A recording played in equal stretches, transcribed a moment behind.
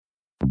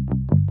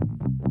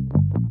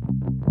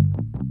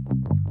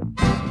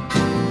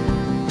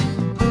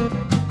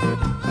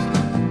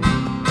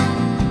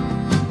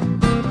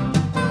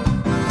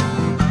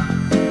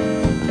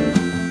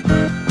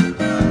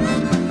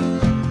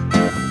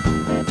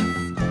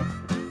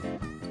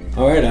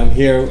All right, I'm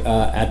here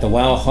at the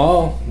Wow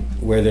Hall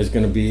where there's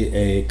going to be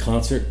a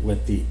concert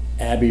with the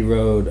Abbey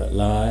Road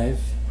Live.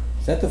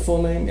 Is that the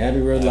full name? Abbey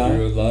Road Live? Abbey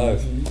Road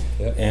Live.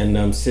 Mm-hmm. Yep. And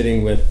I'm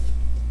sitting with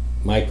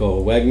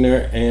Michael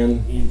Wegner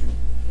and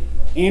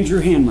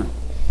Andrew Hanmer.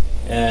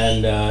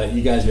 And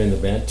you guys are in the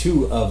band.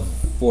 2 of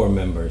 4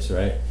 members,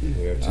 right?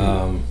 We are 2.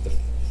 The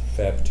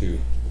Fab 2.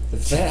 The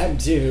Fab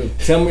 2.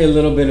 Tell me a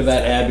little bit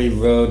about Abbey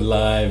Road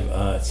Live.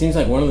 It seems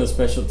like one of the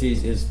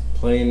specialties is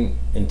playing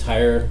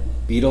entire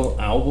Beatle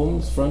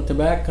albums front to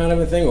back kind of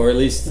a thing, or at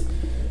least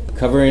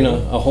covering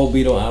a whole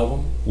Beatle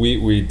album.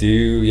 We do,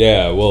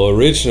 yeah. Well,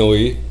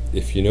 originally,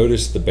 if you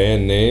notice the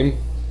band name,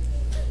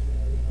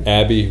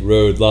 Abbey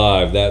Road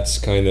Live, that's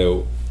kind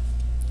of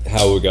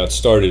how we got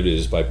started,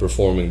 is by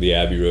performing the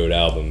Abbey Road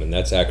album, and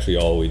that's actually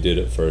all we did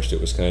at first.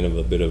 It was kind of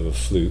a bit of a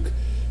fluke.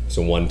 It's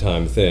a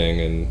one-time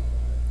thing, and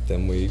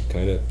then we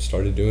kind of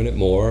started doing it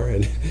more,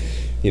 and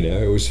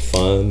it was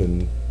fun,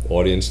 and the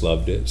audience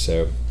loved it,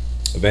 so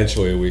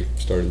eventually we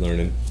started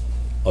learning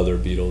other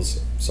Beatles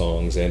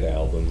songs and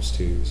albums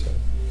too. So.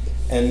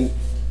 And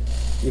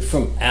you're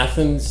from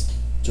Athens,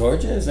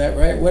 Georgia, is that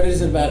right? What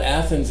is it about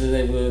Athens?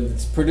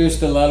 It's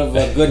produced a lot of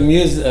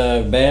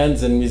good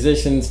bands and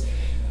musicians.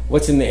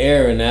 What's in the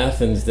air in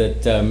Athens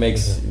that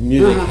makes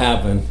music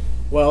happen?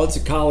 Well, it's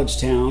a college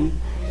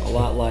town, a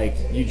lot like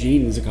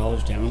Eugene is a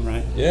college town,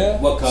 right? Yeah.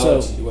 What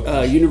college?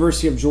 So,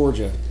 University of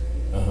Georgia.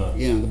 Uh-huh.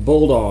 The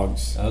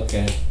Bulldogs.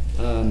 Okay.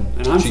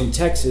 And I'm from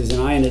Texas,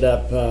 and I ended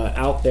up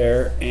out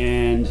there,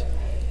 and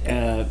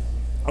I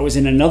was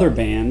in another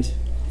band,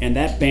 and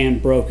that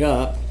band broke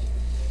up.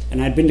 And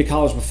I'd been to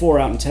college before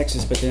out in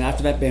Texas, but then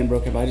after that band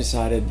broke up, I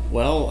decided,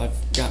 well,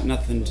 I've got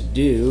nothing to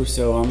do,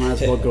 so I might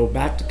as well go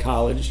back to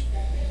college.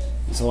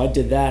 So I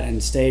did that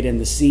and stayed in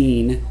the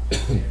scene.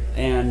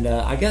 And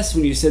I guess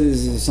when you said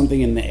this is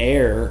something in the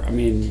air, I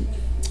mean...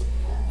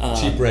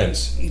 cheap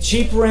rents.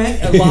 Cheap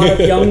rent, a lot of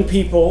young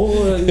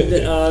people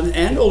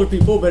and older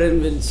people, but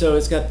and so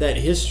it's got that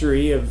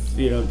history of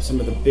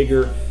some of the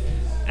bigger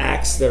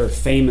acts that are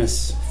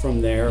famous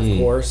from there, of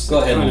course.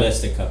 Go ahead and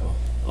list a couple.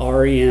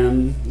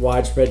 REM,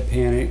 Widespread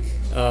Panic.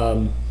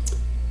 Then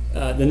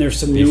there's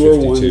some newer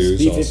ones.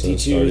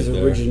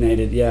 B-52s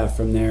originated,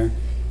 from there.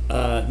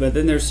 But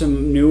then there's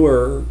some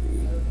newer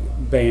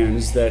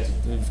bands that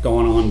have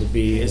gone on to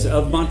be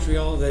of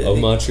Montreal.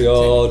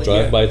 Montreal,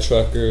 Drive-By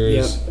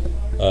Truckers.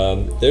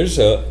 Yep. There's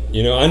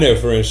I know,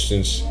 for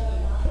instance,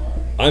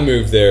 I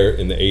moved there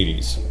in the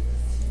 80s,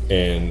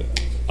 and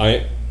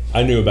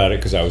I knew about it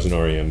because I was an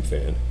REM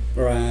fan.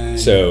 Right.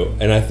 So,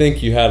 and I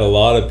think you had a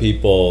lot of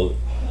people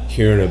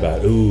hearing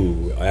about,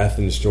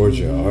 Athens,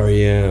 Georgia,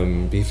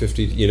 REM,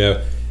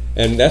 B-50,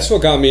 and that's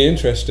what got me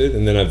interested.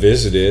 And then I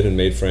visited and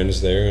made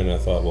friends there, and I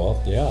thought,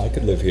 well, yeah, I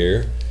could live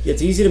here.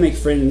 It's easy to make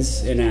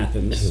friends in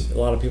Athens. A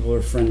lot of people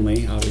are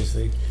friendly,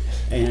 obviously,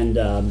 and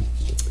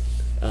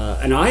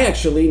I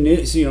actually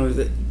knew.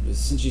 So,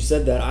 since you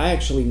said that, I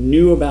actually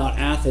knew about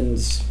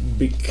Athens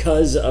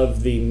because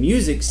of the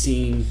music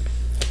scene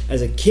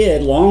as a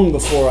kid, long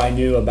before I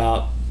knew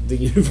about the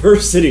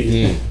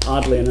university.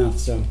 Oddly enough,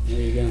 so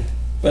there you go.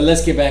 But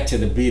let's get back to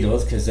the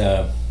Beatles, because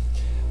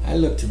I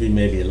look to be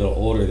maybe a little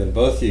older than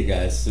both of you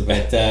guys.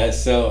 But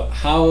so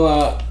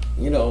how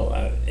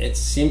it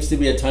seems to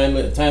be a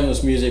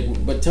timeless music.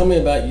 But tell me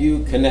about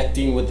you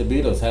connecting with the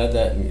Beatles. How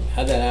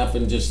did that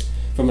happen? Just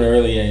from an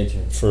early age?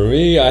 For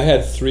me, I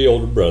had 3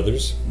 older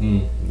brothers.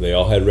 They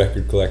all had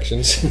record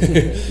collections.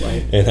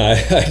 Right. And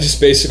I just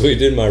basically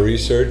did my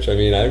research. I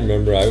mean, I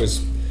remember I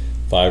was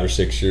 5 or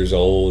 6 years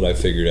old. I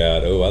figured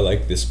out, I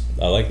like this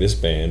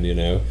band,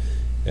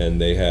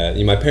 And they had,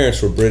 my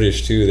parents were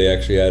British too. They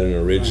actually had an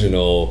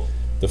original,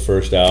 the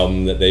first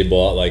album that they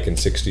bought like in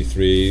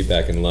 '63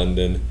 back in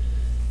London.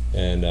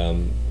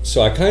 And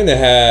so I kind of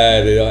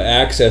had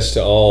access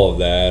to all of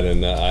that,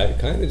 and I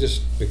kind of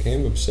just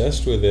became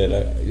obsessed with it.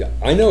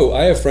 I know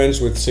I have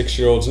friends with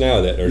 6-year-olds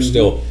now that are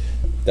still,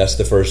 that's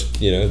the first,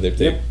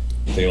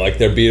 they like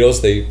their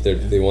Beatles.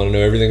 They want to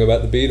know everything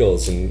about the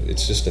Beatles, and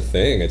it's just a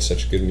thing. It's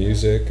such good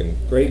music and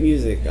great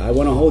music. I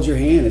Want to Hold Your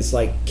Hand. It's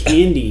like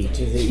candy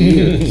to the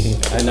ears.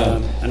 I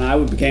know. And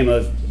I became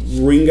a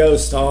Ringo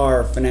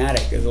Starr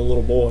fanatic as a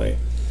little boy.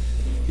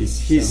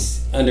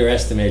 He's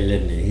underestimated,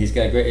 isn't he? He's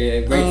got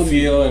great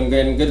feel and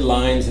good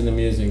lines in the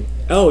music.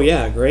 Oh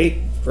yeah,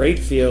 great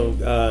feel,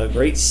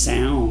 great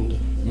sound.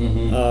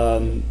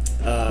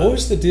 What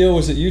was the deal?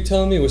 Was it you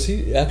telling me? Was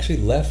he actually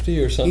lefty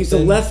or something? He's a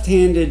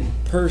left-handed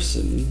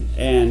person,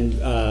 and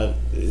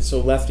so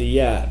lefty,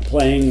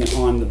 playing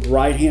on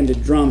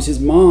right-handed drums. His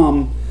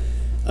mom,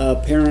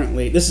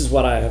 apparently, this is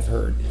what I have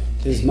heard.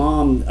 His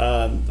mom,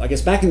 I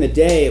guess back in the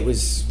day, it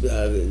was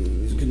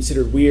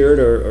considered weird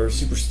or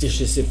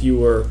superstitious if you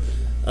were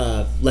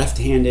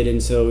left-handed,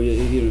 and so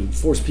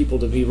forced people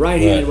to be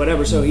right-handed,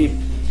 whatever. So he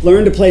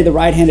learned to play the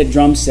right-handed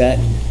drum set,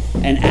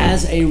 and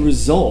as a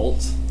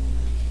result,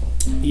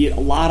 a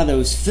lot of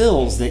those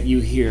fills that you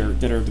hear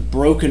that are the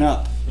broken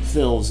up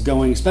fills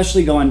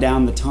especially going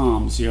down the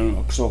toms,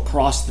 so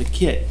across the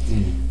kit,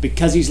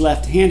 because he's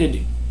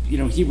left-handed,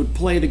 he would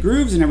play the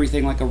grooves and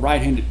everything like a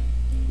right-handed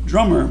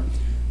drummer,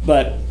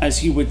 But as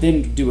he would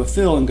then do a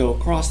fill and go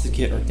across the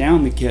kit or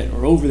down the kit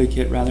or over the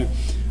kit rather,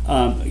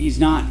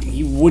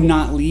 he would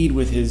not lead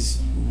with his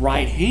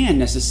right hand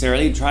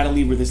necessarily. He'd try to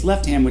lead with his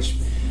left hand, which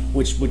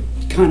would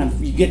kind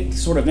of, you get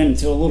sort of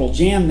into a little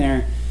jam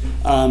there.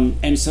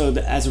 And so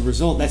as a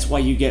result, that's why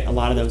you get a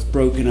lot of those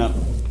broken up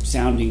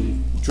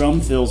sounding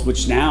drum fills,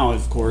 which now,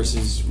 of course,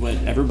 is what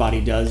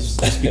everybody does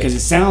just because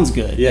it sounds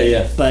good.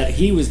 Yeah. But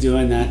he was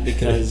doing that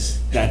because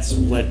that's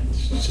what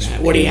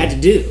he had to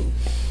do.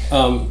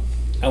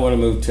 I want to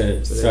move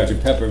to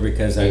Sgt. Pepper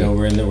because I know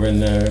we're in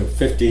the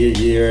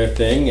 50-year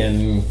thing,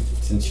 and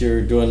since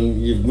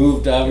you've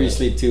moved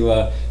obviously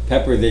to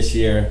Pepper this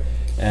year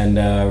and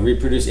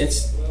reproduced.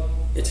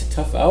 It's a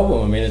tough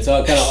album. I mean, it's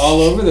all kind of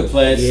all over the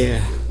place.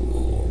 Yeah.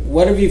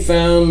 What have you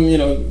found?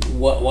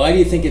 Why do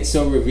you think it's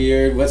so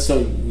revered? What's so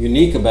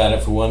unique about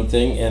it, for one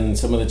thing, and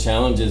some of the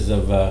challenges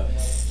of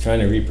trying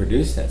to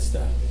reproduce that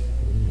stuff?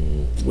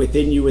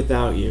 Within You,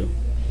 Without You.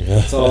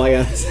 That's all I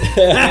got to say.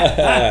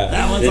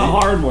 That was a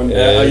hard one.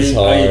 Are you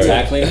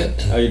tackling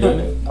it? Are you doing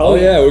it? Oh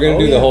yeah, we're going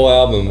to do the whole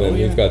album, and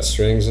we've got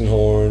strings and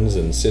horns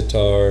and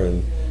sitar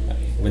and.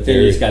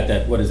 Within You's got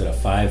that. What is it? A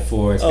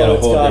 5/4. It's got a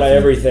whole different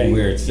everything.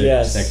 Weird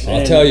section.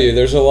 I'll tell you,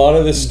 there's a lot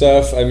of this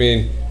stuff. I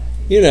mean,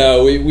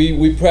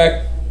 we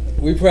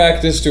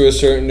practice to a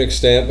certain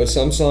extent, but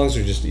some songs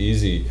are just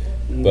easy.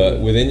 But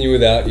Within You,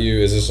 Without You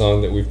is a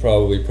song that we've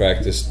probably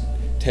practiced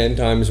 10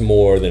 times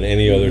more than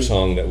any other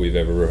song that we've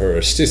ever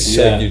rehearsed. It's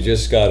like you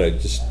just gotta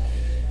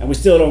and we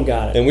still don't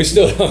got it. And we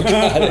still don't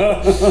got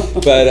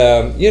it. But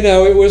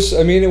it was.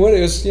 I mean, it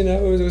was.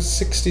 It was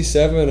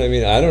 67. I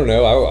mean, I don't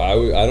know.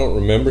 I don't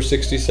remember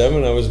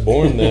 67. I was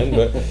born then,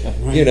 but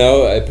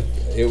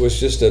it was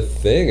just a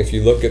thing. If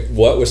you look at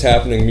what was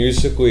happening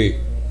musically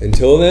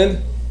until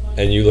then,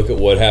 and you look at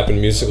what happened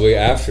musically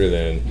after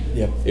then,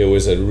 it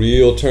was a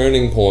real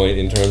turning point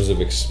in terms of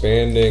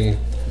expanding.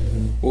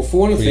 Well, for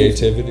one of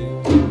creativity.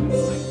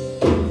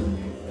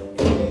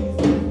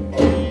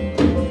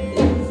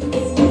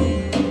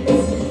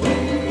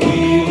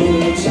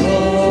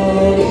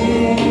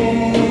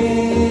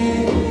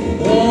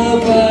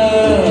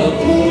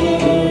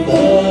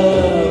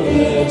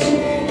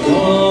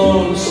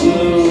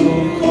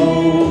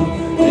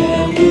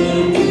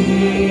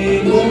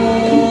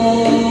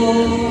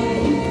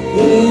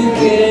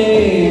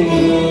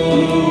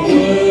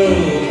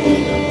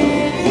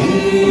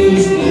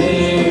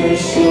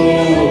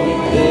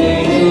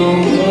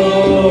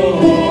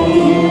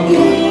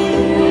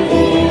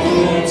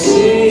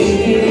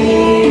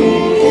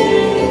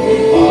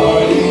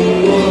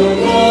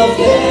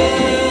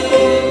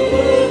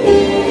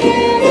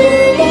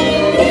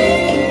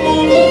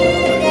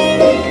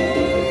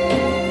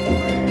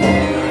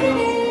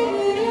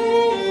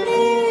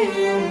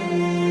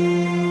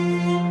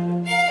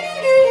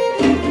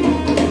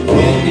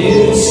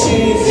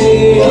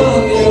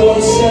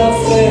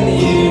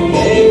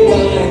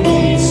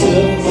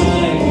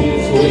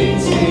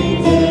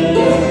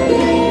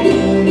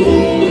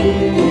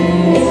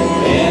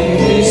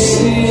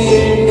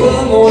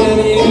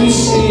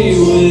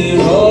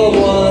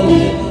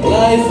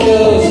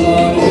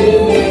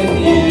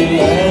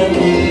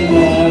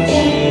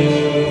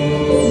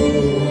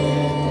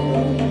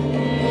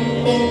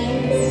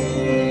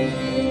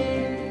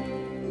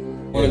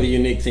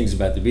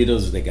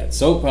 Beatles, they got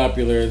so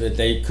popular that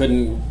they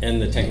couldn't,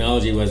 and the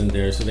technology wasn't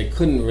there, so they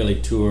couldn't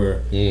really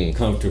tour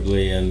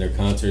comfortably, and their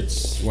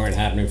concerts weren't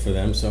happening for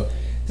them. So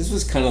this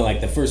was kind of like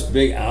the first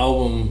big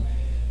album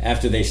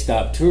after they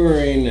stopped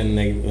touring, and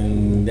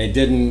they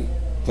didn't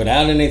put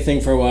out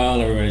anything for a while,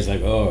 and everybody's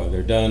like, oh,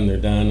 they're done,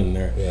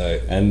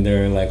 and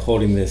they're like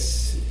holding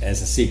this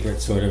as a secret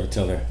sort of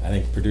until I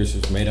think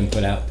producers made them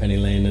put out Penny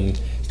Lane and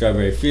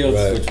Strawberry Fields,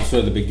 which was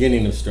sort of the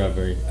beginning of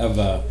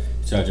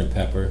Sgt.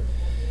 Pepper.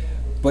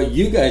 But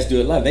you guys do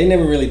it live. They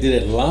never really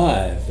did it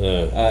live.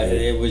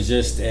 It was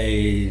just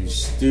a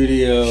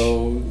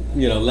studio,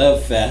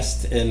 love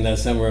fest in the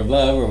Summer of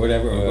Love or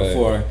whatever, or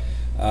before.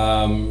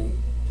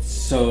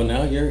 So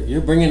now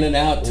you're bringing it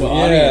out to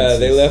audiences. Yeah,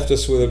 they left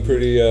us with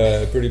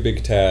a pretty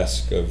big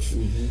task of,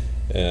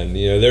 and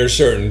there's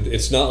certain.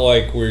 It's not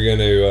like we're going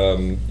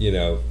to,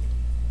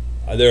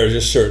 there are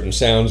just certain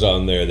sounds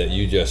on there that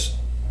you just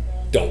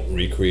don't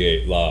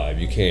recreate live.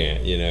 You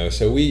can't,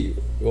 So we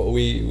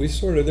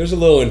sort of, there's a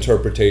little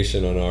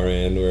interpretation on our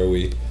end where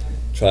we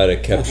try to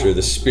capture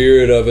the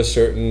spirit of a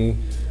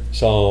certain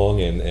song,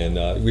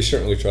 and we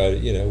certainly try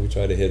to, we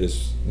try to hit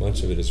as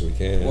much of it as we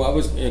can. Well, I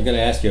was going to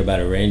ask you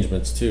about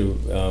arrangements too,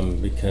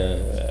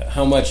 because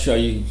how much are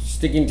you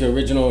sticking to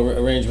original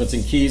arrangements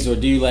and keys, or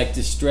do you like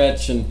to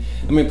stretch? And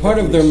I mean, part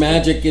of their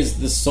magic is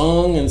the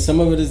song, and some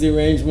of it is the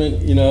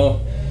arrangement.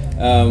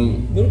 A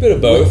little bit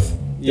of both.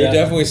 There are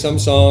definitely some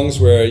songs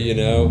where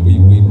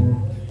we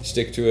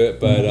stick to it,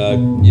 but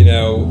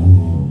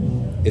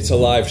it's a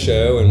live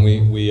show, and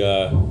we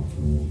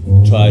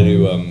try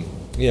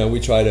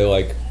to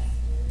like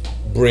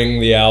bring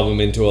the album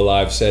into a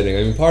live setting.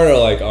 I mean, part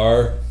of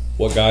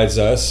what guides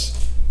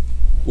us,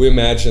 we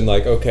imagine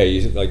like,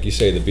 okay, like you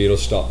say, the Beatles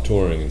stopped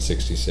touring in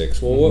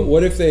 '66. Well,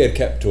 what if they had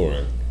kept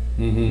touring?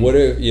 What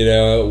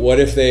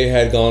if they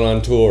had gone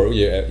on tour,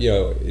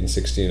 in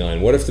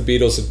 '69? What if the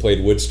Beatles had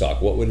played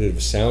Woodstock? What would it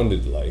have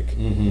sounded like?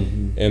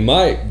 And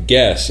my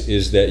guess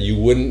is that you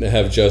wouldn't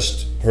have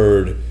just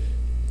heard,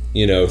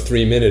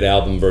 3-minute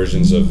album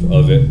versions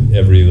of it,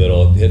 every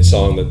little hit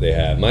song that they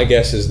had. My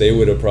guess is they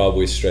would have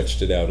probably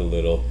stretched it out a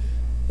little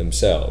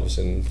themselves.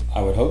 And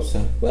I would hope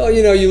so. Well,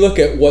 you look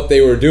at what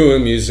they were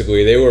doing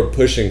musically, they were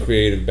pushing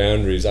creative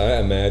boundaries, I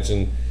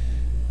imagine.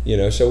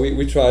 So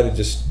we try to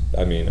just,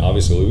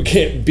 obviously we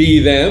can't be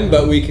them,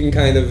 but we can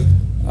kind of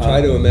try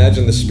to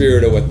imagine the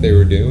spirit of what they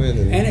were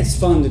doing. And it's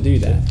fun to do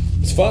that.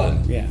 It's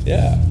fun. Yeah.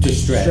 Yeah.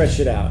 Just stretch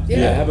it out.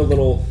 Yeah. Have a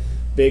little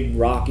big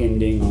rock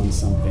ending on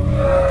something.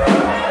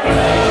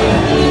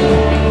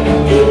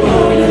 Good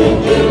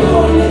morning, good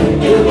morning,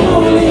 good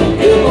morning,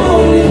 good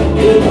morning,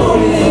 good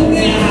morning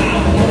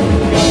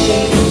now.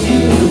 Nothing to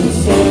do,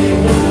 so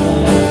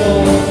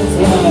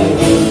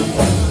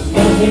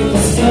nothing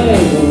to say,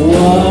 but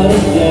what a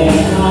day,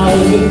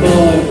 how's your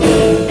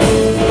boyfriend?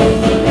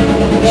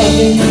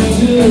 Nothing to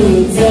do,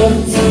 it's up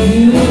to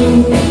you.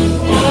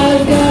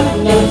 I've got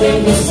nothing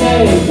to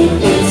say,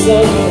 but it's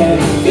okay.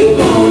 Good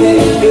morning,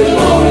 good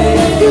morning,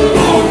 good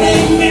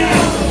morning now.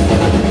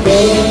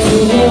 Going to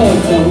work,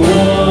 don't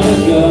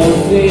wanna go,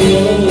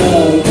 feeling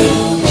low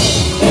down.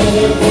 And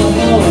then come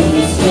home,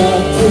 you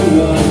start to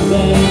run,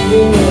 then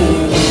you run.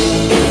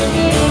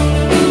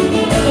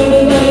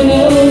 Everybody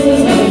knows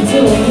there's nothing to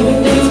it.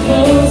 Everything's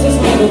closed, there's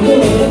nothing to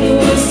it.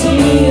 Everyone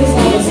see is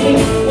how to sleep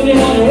when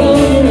you're on your own,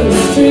 you're in the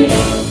street.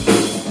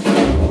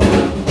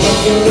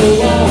 After a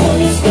while,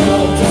 you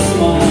start to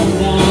smile,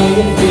 now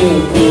you feel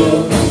cool.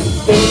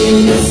 Then you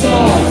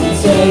decide to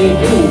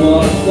take a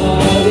walk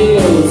by the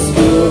old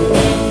school.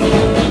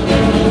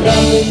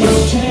 Nothing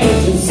has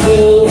changed, it's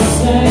still the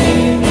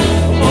same.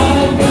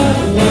 I've got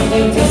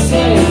nothing to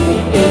say,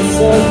 but it's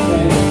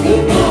okay.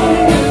 Good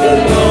morning,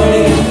 good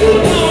morning,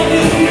 good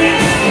morning.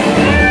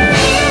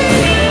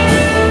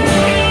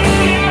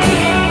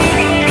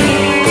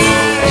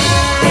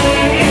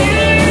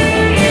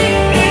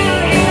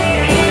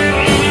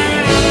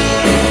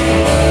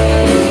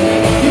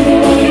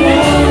 Everybody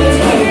around is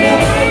running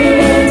up,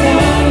 everyone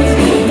down is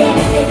getting up,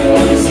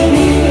 everyone you see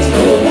is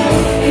pulling up.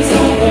 It's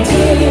not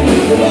until you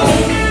meet the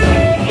light.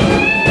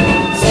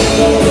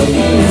 Somebody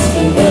needs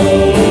to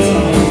know the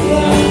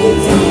time,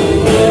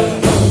 yeah.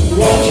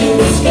 Watching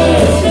the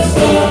stars will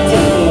start to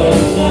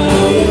float,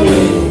 now you're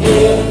in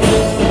here.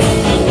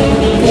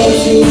 Go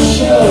to a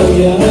show,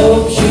 you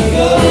hope she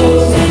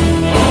goes.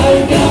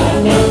 I've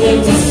got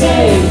nothing to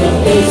say,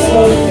 but it's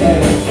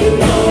okay. Good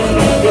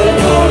morning, good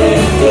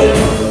morning, good.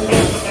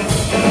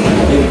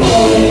 Good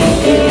morning,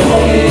 good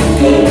morning,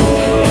 good.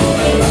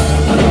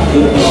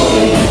 Good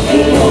morning,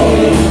 good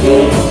morning,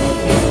 good.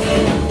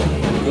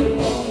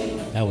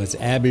 That was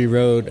Abbey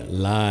Road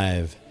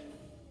live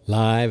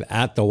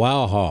at the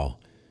Wow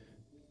Hall,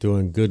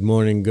 doing Good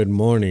Morning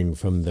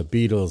from the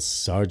Beatles'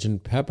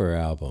 Sgt. Pepper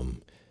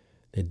album.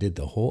 They did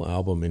the whole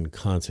album in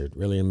concert.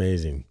 Really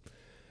amazing.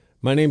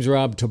 My name's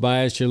Rob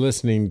Tobias. You're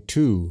listening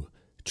to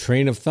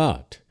Train of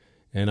Thought,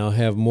 and I'll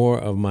have more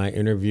of my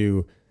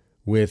interview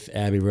with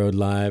Abbey Road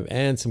Live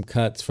and some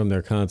cuts from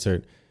their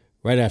concert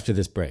right after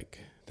this break.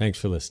 Thanks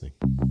for listening.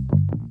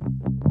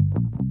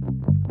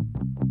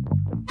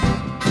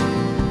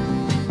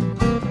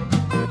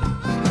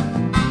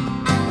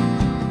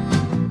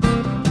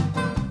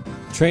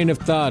 Train of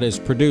Thought is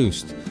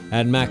produced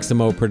at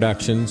Maximo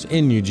Productions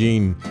in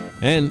Eugene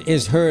and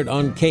is heard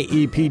on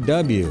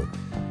KEPW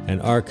and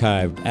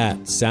archived at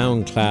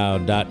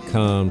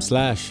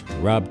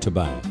soundcloud.com/Rob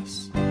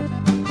Tobias.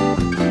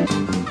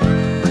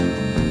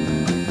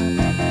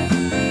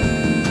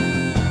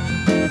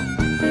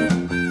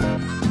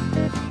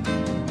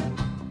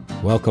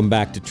 Welcome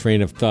back to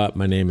Train of Thought.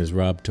 My name is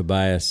Rob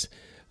Tobias.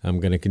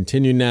 I'm going to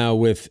continue now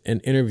with an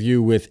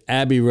interview with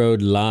Abbey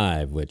Road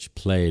Live, which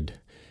played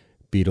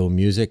Beatle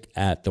music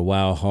at the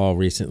Wow Hall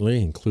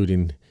recently,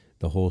 including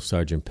the whole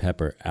Sgt.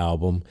 Pepper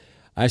album.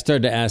 I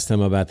started to ask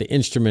them about the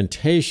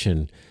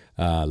instrumentation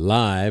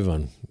live.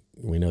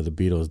 We know the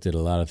Beatles did a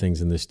lot of things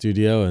in the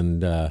studio,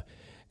 and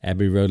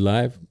Abbey Road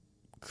Live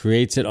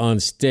creates it on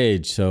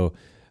stage. So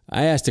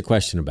I asked a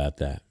question about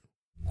that.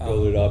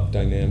 Build it up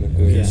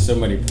dynamically. There's so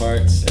many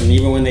parts. And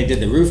even when they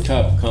did the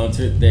rooftop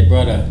concert, they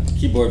brought a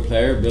keyboard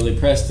player, Billy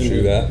Preston,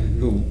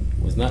 who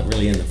was not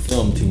really in the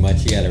film too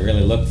much. You had to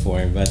really look for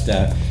him. But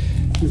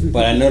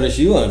I noticed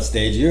you on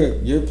stage.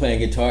 You're playing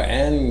guitar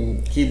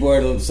and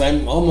keyboard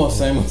almost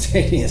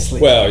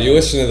simultaneously. Well, you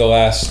listen to the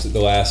last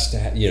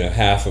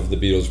half of the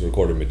Beatles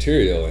recorded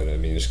material,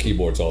 and there's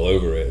keyboards all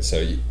over it.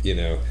 So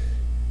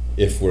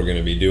if we're going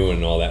to be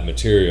doing all that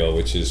material,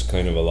 which is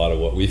kind of a lot of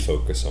what we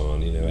focus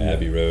on,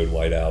 Abbey Road,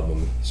 White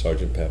Album,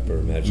 Sgt.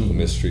 Pepper, Magical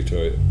Mystery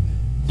Tour,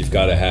 you've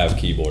got to have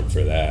keyboard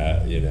for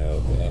that.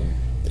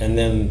 And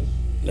then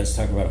let's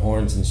talk about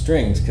horns and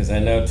strings, because I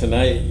know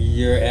tonight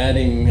you're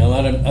adding a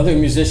lot of other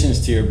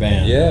musicians to your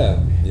band. Yeah.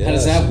 How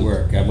does that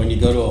work? When you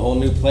go to a whole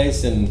new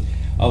place and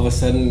all of a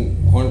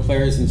sudden horn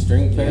players and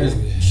string players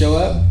show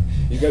up?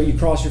 You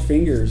cross your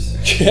fingers.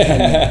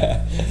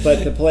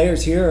 But the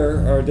players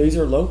here these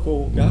are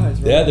local guys,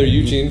 right? Yeah, they're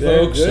Eugene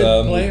They're folks.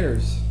 good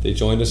players. They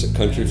joined us at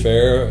Country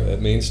Fair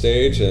at Main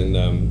Stage, and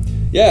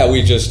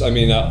we just,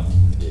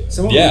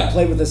 Some of Yeah. them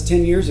played with us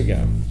 10 years ago.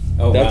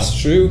 Oh, that's wow.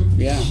 true.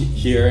 Yeah.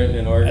 Here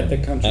in Oregon. At the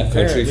Country At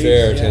Fair. Country at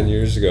Fair least, 10 yeah.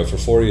 years ago for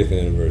 40th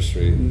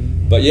anniversary.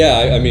 But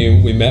yeah,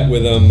 we met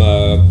with them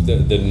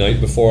the night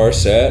before our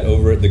set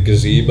over at the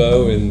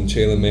gazebo in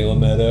Chalamela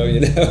Meadow,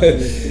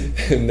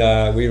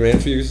 and we ran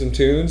for you some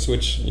tunes,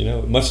 which,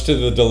 much to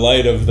the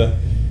delight of the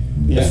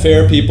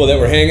fair people that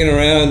were hanging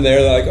around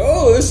there, like,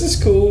 oh, this is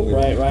cool.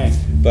 Right.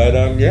 But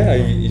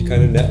you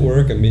kind of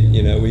network. I mean,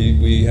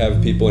 we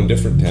have people in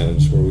different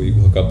towns where we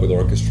hook up with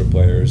orchestra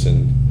players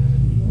and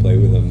play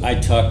with them. I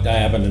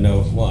happen to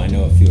know, I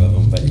know a few of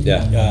them, but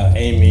Yeah.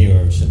 Amy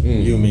or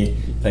Yumi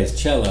plays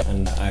cello,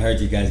 and I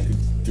heard you guys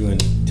doing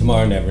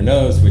Tomorrow Never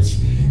Knows, which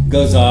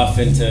goes off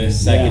into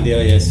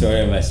psychedelia sort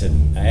of.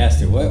 I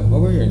asked her, what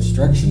were your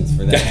instructions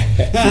for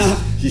that?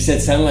 she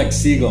said, sound like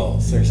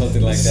seagulls or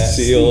something like that.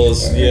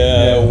 Seals,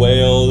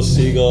 whales,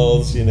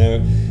 seagulls,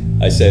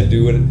 I said,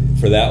 do it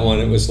for that one.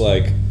 It was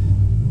like,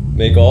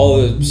 make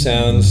all the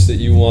sounds that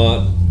you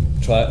want,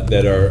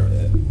 that are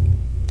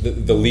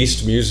the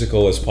least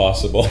musical as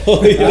possible.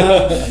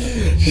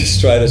 Just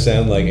try to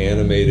sound like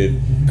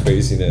animated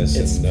craziness.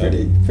 It's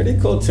and, pretty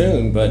cool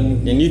tune,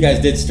 and you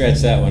guys did stretch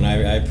that one. I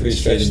appreciated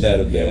stretched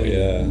that a bit.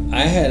 Yeah.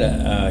 I had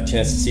a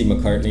chance to see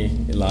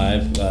McCartney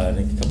live, I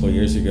think a couple of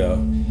years ago,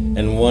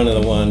 and one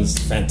of the ones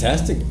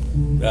fantastic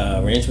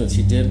arrangements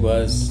he did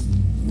was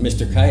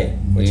Mr. Kite,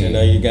 which I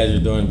know you guys are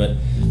doing, but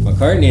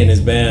McCartney and his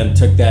band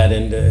took that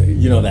into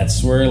that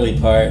swirly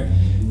part.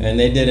 And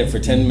they did it for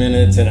 10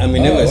 minutes, and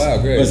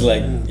it was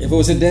like, if it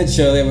was a Dead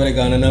show, they would have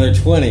gone another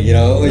 20. It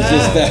was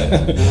just,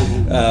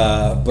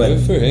 but good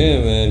for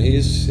him, man.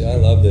 I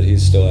love that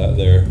he's still out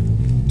there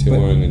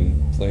touring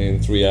and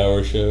playing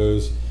 3-hour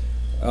shows.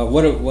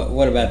 What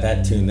about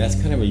that tune? That's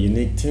kind of a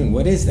unique tune.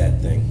 What is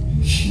that thing?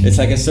 It's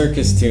like a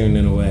circus tune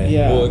in a way.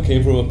 Yeah. Well, it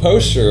came from a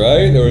poster,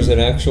 right? There was an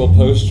actual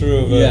poster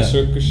of a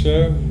circus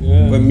show.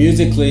 Yeah. But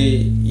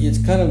musically, it's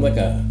kind of like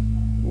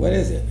what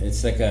is it?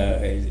 It's like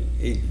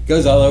it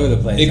goes all over the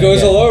place. It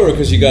goes all over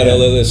because you got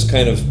this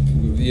kind of,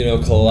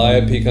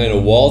 calliope kind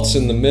of waltz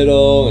in the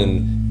middle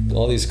and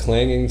all these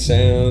clanging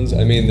sounds.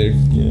 I mean,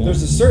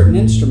 There's a certain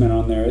instrument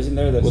on there, isn't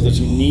there? That's well,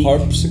 there's unique.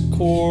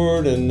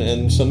 harpsichord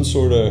and some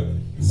sort of,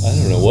 I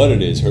don't know what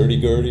it is,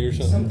 hurdy-gurdy or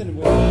something. Something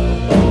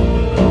with.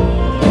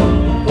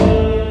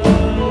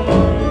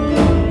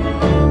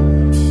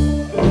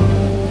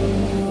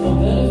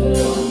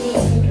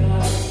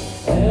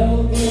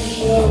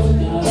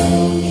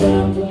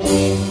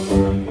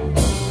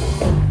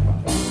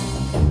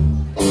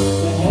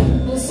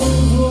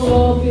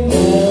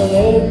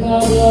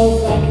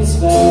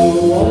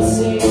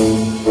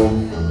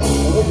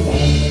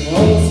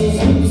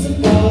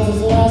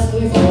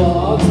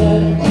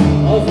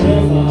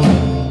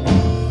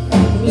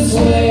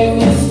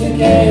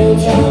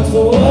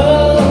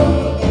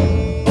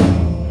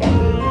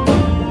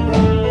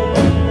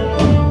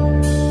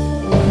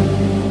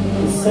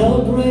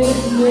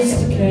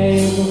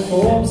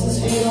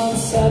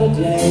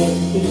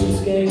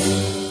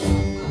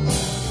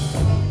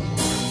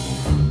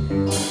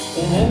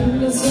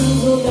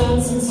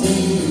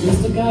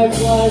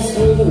 Flies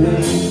through the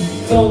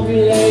rain, don't be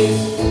late.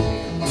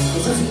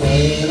 This is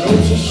playing,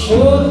 ain't you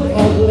sure the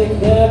public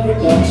their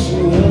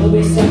production will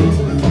be sent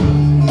to me?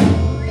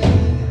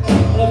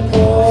 And of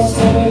course,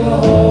 having a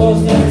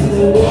horse next to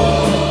the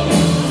wall.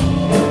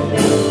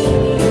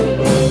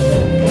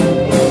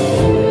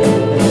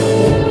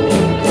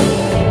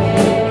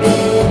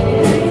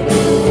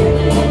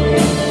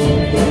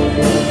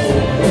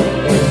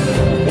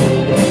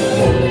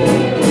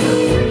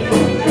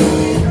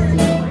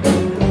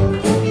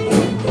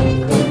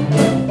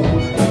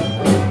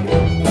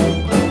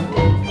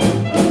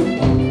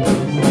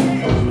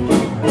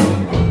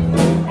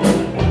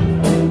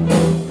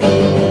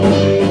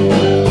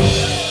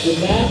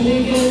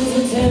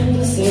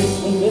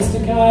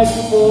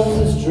 Performs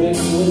his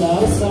tricks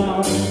without a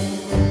sound.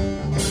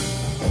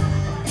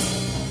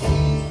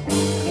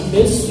 And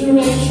Mr.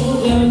 H will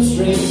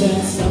demonstrate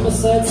 10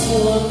 Somersets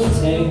will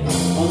undertake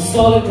on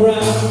solid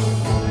ground.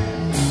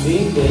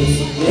 Being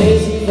days and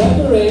days in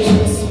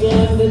preparation,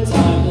 splendid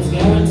time is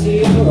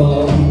guaranteed for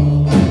all.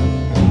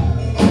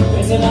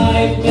 And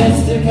tonight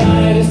Mr.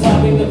 Kite is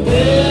topping the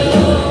bill.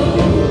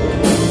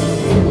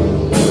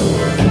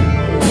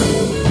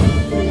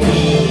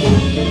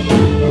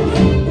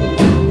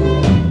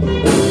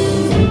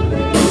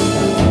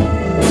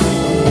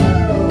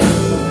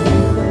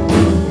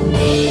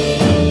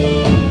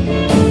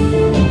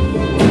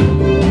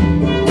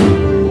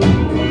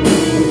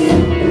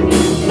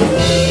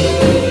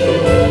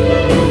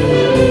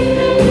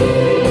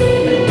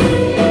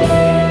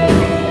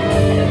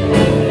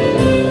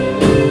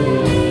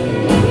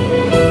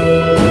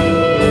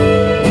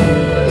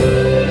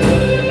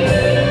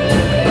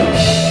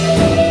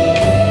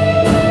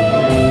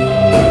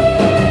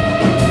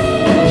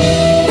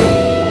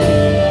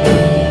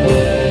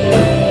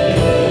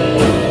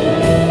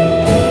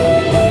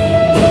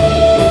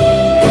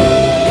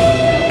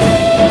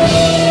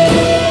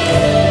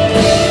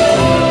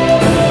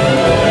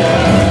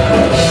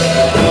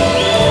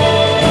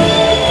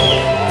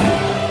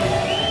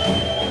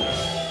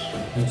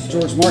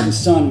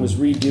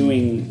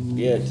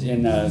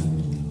 in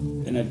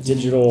the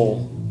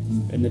digital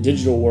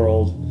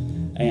world,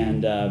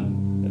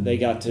 and they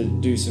got to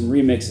do some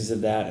remixes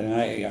of that. And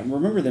I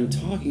remember them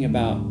talking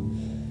about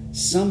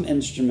some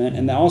instrument,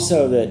 and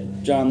also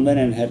that John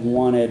Lennon had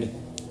wanted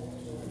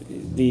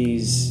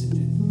these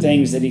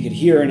things that he could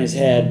hear in his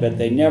head, but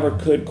they never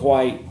could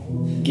quite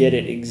get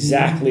it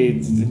exactly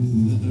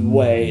the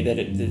way that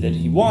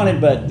he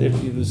wanted, but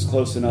it was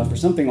close enough or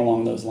something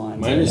along those lines.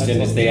 My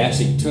understanding is they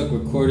actually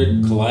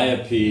recorded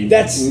Calliope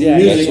that's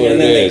music, that's what and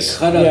then it they is.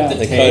 cut up the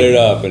They tape cut it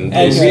up and and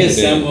pasted it in.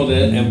 reassembled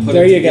it and put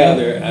There it you go.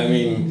 together. I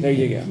mean, There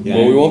you go. yeah.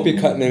 Well, we won't be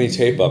cutting any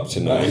tape up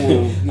tonight.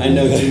 I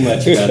know too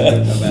much about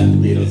the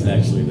Beatles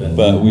actually,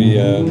 But we,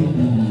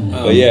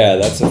 but yeah,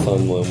 that's a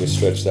fun one. We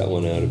stretched that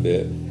one out a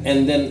bit.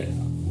 And then,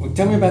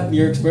 tell me about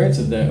your experience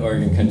at the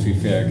Oregon Country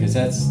Fair, because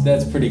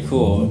that's pretty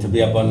cool to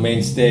be up on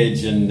main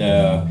stage. And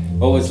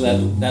what was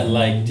that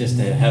like, just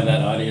to have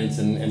that audience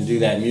and do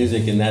that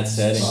music in that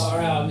setting? Far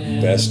out,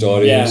 man. Best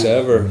audience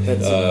ever.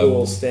 That's a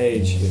cool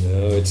stage. You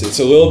know, it's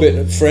a little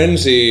bit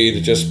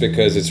frenzied just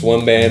because it's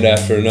one band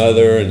after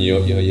another, and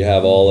you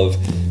have all of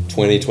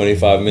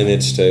 20-25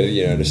 minutes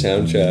to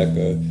sound check.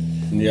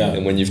 Yeah.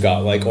 And when you've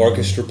got like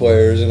orchestra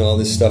players and all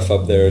this stuff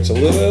up there, it's a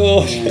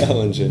little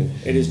challenging.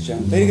 It is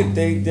challenging.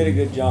 They did a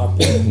good job.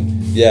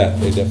 Yeah,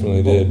 they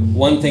definitely did.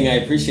 One thing I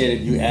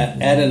appreciated, you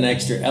add an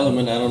extra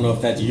element. I don't know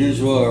if that's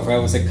usual or if I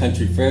was a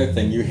country fair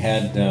thing. You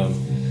had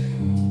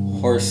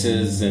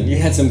horses and you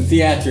had some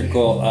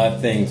theatrical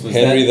things. Was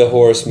Henry that, the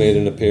Horse made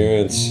an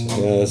appearance.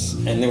 Yes.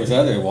 and there was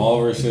other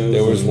walruses.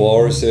 There was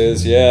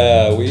walruses.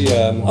 Yeah, we.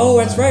 Oh,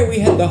 that's right. We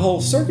had the whole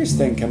circus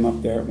thing come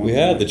up there. At one We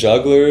point. had the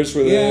jugglers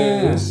were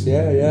there.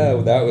 Yeah.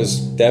 Yeah. That was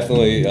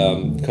definitely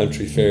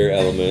country fair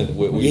element.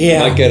 We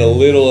Yeah. might get a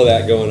little of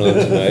that going on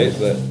tonight,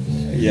 but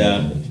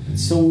Yeah.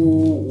 So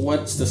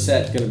what's the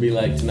set going to be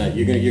like tonight?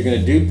 You're gonna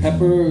do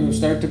Pepper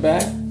start to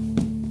back?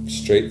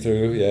 straight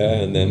through,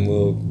 yeah, and then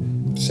we'll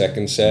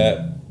second set.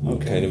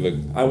 Okay. Kind of a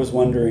I was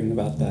wondering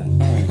about that.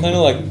 kind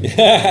of like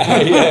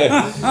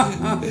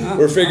yeah.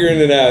 We're figuring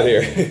it out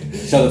here.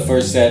 So the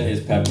first set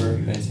is Pepper,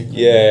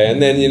 basically. Yeah, and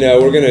then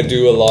we're gonna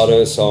do a lot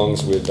of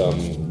songs with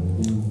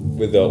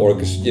the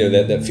orchestra,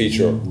 that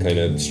feature kind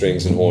of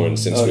strings and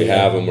horns. Since Oh, we yeah.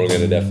 have them, we're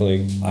gonna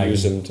definitely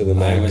use them to the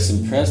I max. was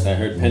impressed. I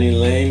heard Penny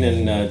Lane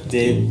and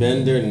Dave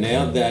Bender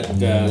nailed that.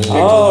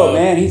 Oh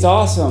man, he's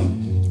awesome.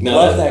 Now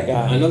Love that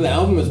guy. I know the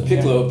album is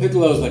Piccolo.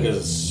 Piccolo's like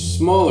a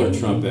smaller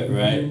trumpet,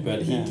 right?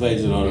 But he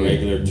plays it on a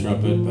regular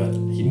trumpet, but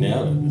he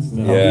nailed it. It's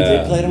the- Yeah,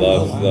 did play it on the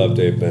line. love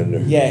Dave Bender.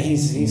 Yeah,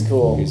 he's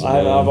cool. He's a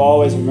I've man.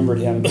 always remembered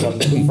him from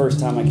the first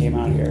time I came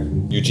out here.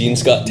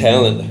 Eugene's got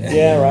talent.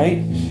 Yeah, right?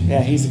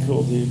 Yeah, he's a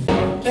cool dude.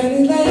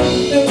 Penny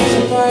Lane, there was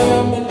a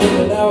fireman in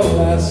an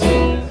hourglass,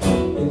 and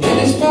in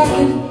his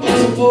pocket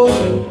is a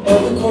portrait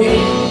of the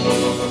Queen.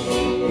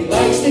 He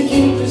likes to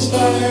keep his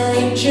fire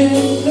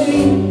engine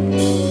clean.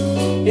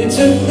 It's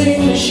a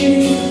clean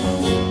machine.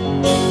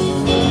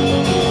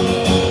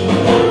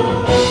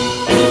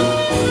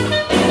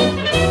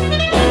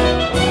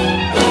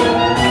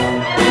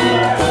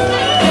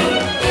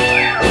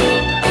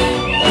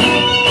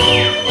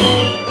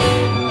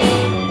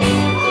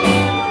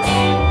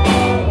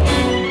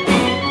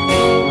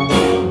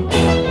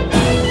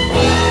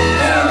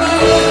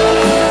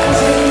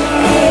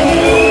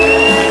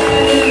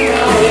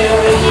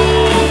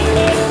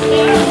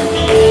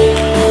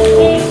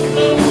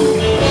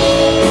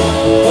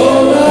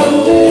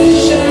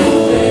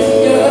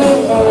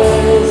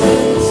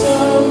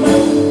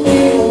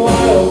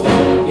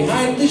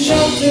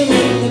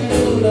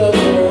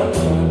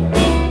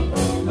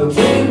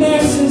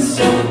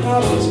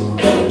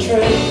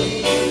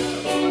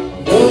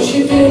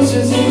 She feels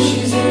as if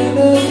she's in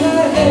a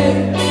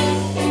high.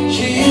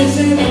 She is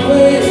in a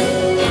way.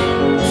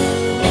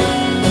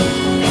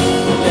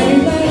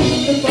 Anyway,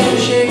 the body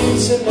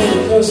shakes and then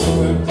the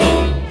customer.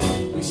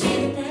 We see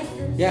the back.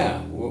 Yeah.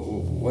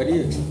 What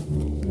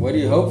do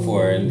you hope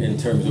for in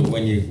terms of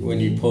when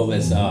you pull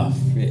this off?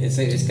 It's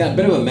got a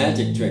bit of a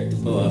magic trick to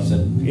pull off.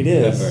 It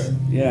is. Pepper.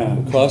 Yeah.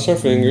 Cross our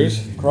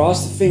fingers.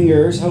 Cross the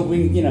fingers, hope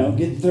we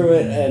get through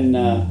it, and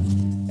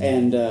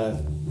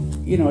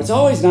it's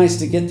always nice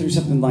to get through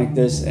something like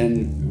this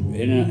and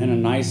in a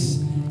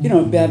nice,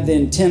 have the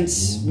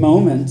intense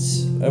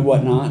moments and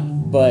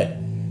whatnot, but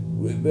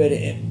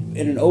in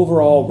an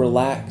overall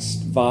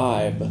relaxed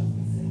vibe,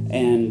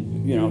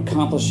 and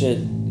accomplish it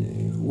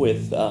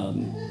with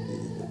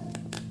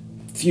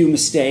few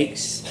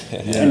mistakes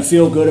and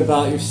feel good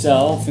about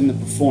yourself and the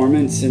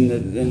performance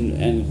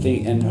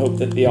and hope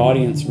that the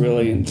audience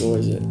really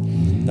enjoys it.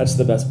 That's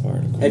the best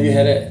part. Have you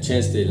had a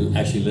chance to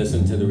actually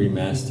listen to the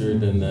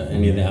remastered and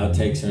any of the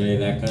outtakes or any of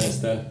that kind of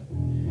stuff?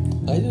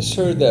 I just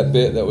heard that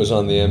bit that was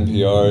on the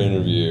NPR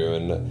interview,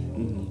 and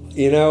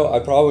I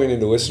probably need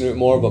to listen to it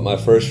more. But my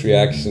first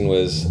reaction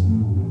was,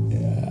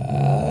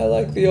 I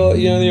like the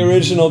the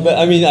original bit.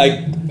 I mean,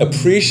 I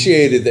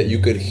appreciated that you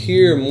could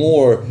hear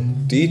more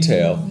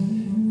detail,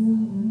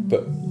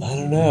 but I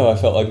don't know. I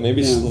felt like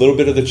maybe a little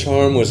bit of the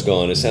charm was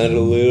gone. It sounded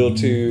a little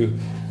too.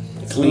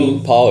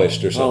 Clean.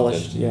 polished or something.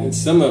 Polished, yeah. And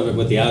some of it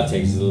with the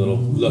outtakes is a little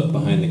look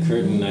behind the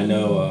curtain. I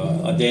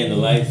know A Day in the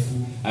Life,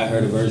 I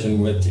heard a version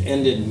which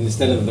ended,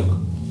 instead of the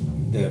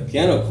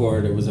piano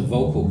chord, it was a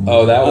vocal chord.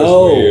 Oh, that was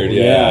Oh, weird.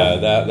 Yeah, yeah.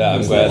 that I'm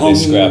Was glad that they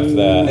scrapped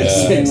that.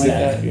 Exactly. Something like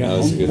that, yeah. That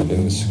was a good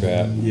thing to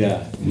scrap.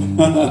 Yeah.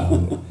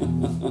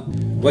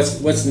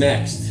 What's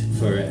next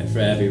for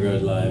Abbey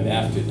Road Live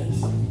after this?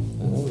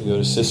 We go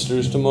to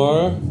Sisters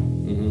tomorrow.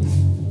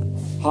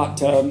 Hot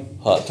tub.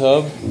 Hot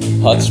tub,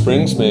 hot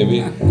springs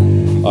maybe.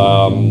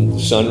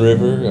 Sun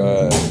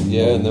River.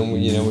 Yeah, and then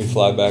we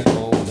fly back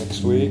home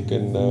next week,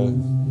 and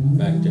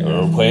Back to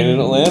we're playing in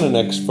Atlanta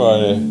next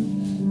Friday.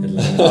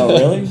 Atlanta. Oh,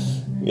 really?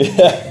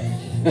 Yeah.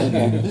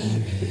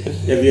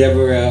 Have you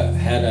ever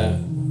had a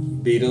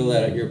Beatle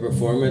at your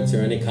performance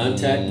or any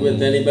contact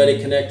with anybody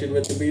connected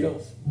with the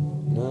Beatles?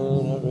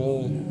 No, not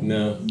really.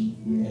 No.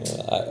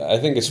 I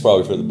think it's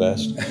probably for the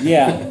best.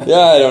 Yeah. Yeah,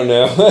 I don't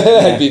know.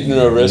 I'd be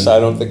nervous. I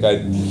don't think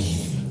I'd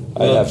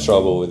have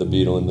trouble with a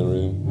Beatle in the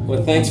room.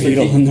 Well, thanks for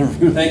Beatle in the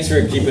room. thanks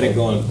for keeping it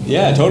going.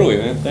 Yeah, totally,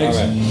 man. Thanks.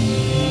 All right.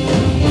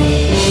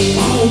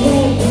 I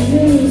read the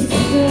news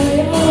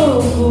today,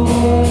 oh boy.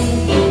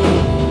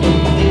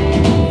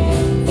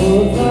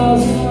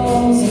 4,000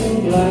 hours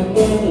in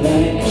Blackburn,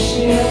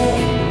 Lancashire.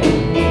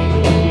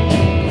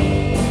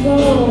 No,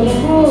 the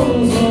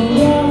holes were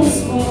rather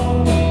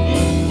small.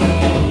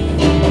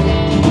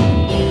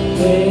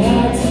 They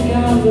had to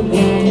count the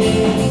bomb.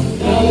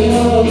 Now they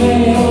know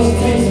many holes it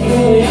takes to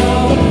build the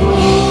out of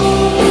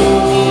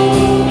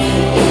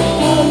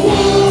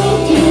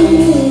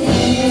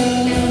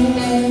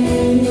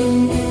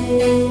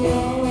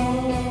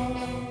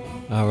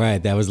All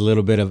right, that was a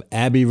little bit of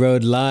Abbey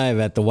Road Live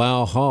at the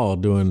Wow Hall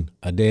doing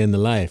A Day in the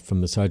Life from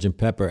the Sgt.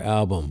 Pepper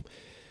album.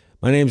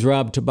 My name's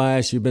Rob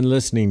Tobias. You've been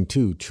listening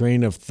to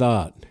Train of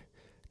Thought.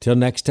 Till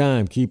next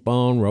time, keep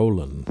on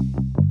rolling.